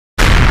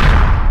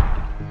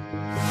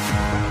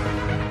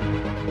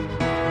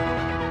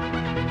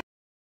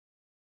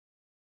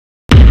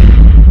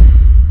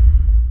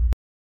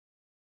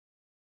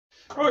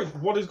Right,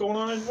 what is going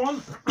on,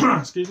 everyone?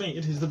 Excuse me,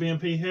 it is the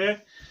BMP here.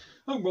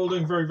 Hope we're all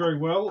doing very, very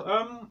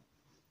well.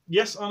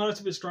 Yes, I know it's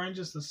a bit strange.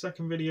 It's the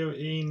second video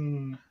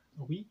in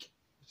a week,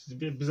 which is a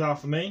bit bizarre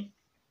for me.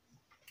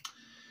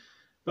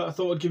 But I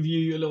thought I'd give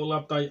you a little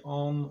update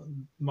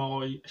on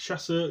my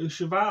Chasseur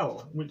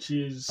Chavel, which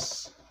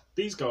is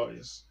these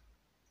guys.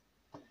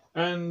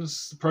 And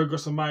the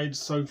progress I've made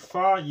so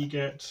far, you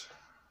get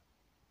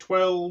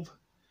 12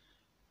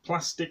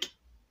 plastic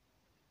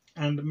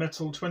and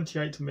metal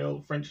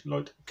 28mm French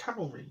light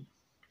cavalry.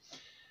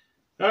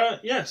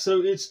 Yeah,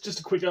 so it's just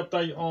a quick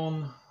update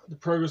on the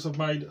progress I've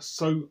made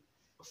so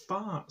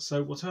far.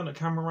 So we'll turn the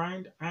camera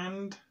around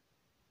and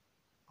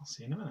I'll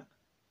see you in a minute.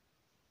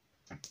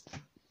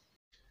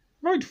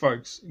 Right,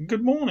 folks,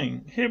 good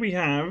morning. Here we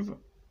have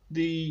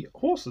the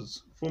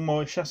horses for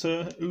my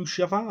Chasseur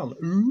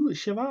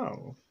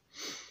Chavel.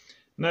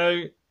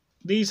 Now,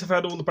 these have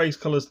had all the base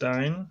colours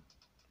down.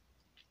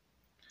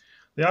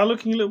 They are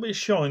looking a little bit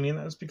shiny, and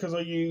that's because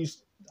I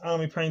used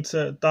Army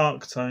Painter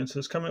Dark Tone, so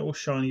it's coming all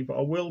shiny, but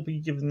I will be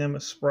giving them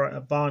a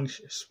varnish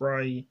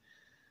spray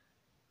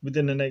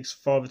within the next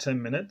 5 or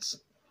 10 minutes.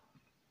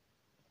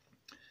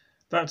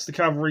 That's the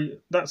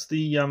cavalry, that's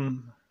the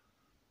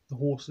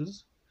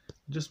horses.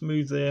 Just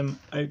move them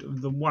out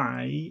of the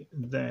way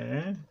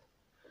there.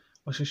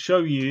 I shall show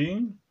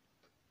you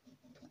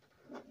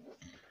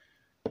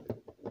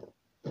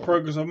the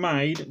progress I've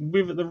made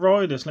with the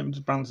riders. Let me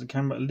just balance the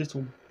camera a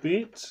little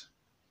bit.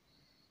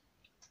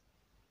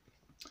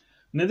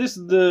 Now this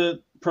is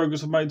the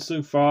progress I've made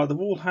so far. They've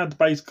all had the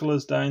base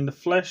colours down. The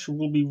flesh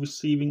will be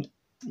receiving,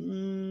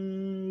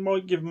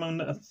 might give them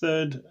a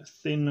third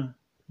thin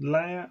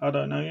layer, I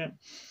don't know yet.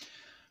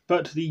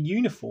 But the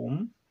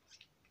uniform,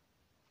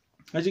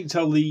 as you can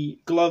tell, the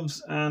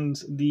gloves and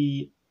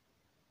the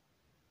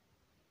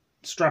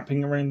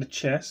strapping around the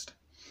chest,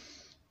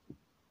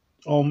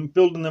 I'm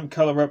building them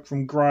colour up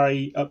from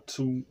grey up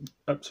to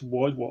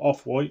white, well,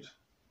 off-white.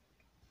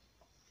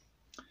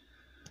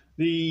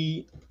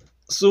 The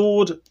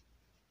sword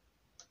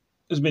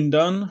has been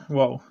done.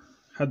 Well,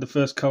 had the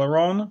first colour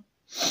on.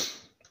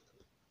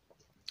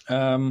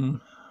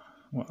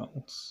 What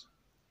else?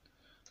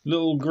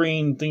 Little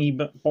green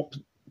thingy bop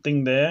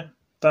thing there.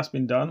 That's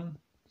been done.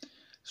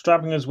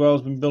 Strapping as well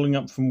has been building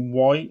up from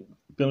white,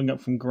 building up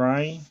from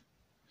grey.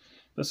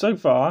 But so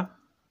far,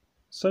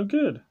 so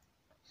good.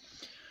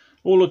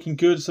 All looking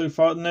good so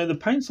far. Now the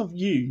paints I've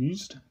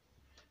used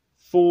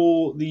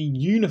for the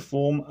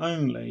uniform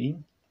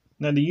only.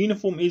 Now the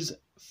uniform is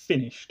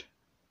finished,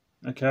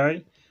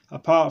 okay,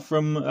 apart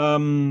from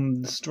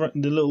the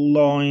little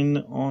line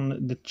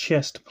on the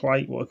chest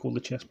plate, what I call the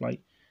chest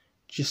plate,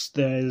 just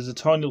there's a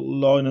tiny little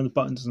line on the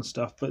buttons and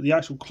stuff, but the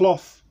actual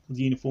cloth of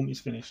the uniform is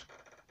finished.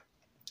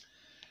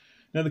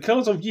 Now the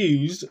colours I've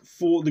used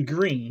for the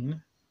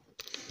green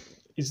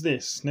is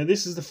this. Now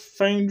this is the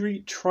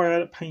Foundry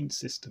Triad paint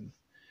system.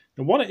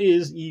 Now what it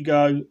is, you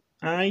go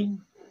A,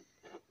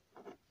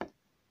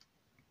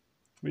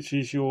 which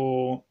is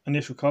your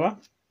initial colour,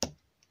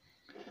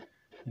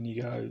 and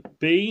you go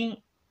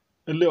B,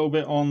 a little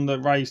bit on the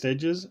raised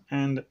edges,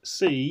 and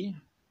C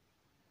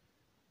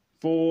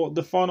for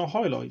the final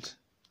highlight.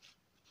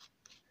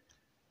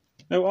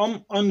 Now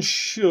I'm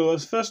unsure,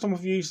 it's the first time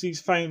I've used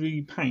these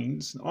Foundry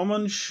paints, I'm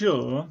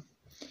unsure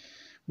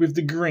with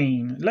the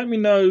green. Let me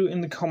know in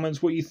the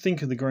comments what you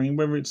think of the green,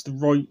 whether it's the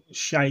right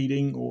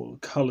shading or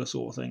colour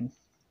sort of thing.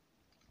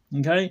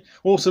 Okay,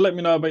 also let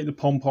me know about the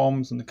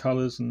pom-poms and the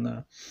colours and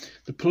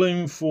the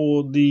plume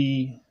for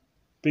the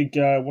big,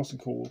 what's it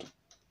called?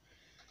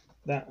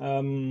 That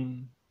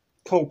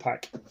coal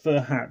pack fur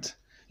hat.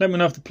 Let me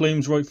know if the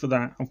plume's right for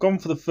that. I've gone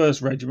for the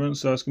first regiment,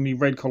 so it's going to be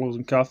red collars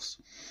and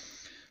cuffs.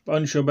 But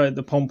unsure about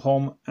the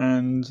pom-pom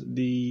and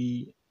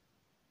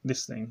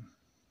this thing.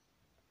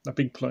 A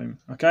big plume,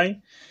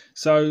 okay?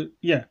 So,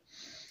 yeah.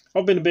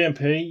 I've been a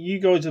BMP. You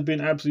guys have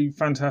been absolutely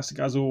fantastic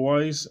as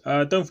always.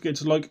 Don't forget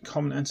to like,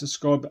 comment and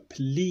subscribe,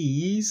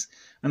 please.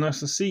 And I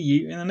shall see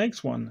you in the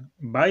next one.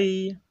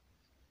 Bye.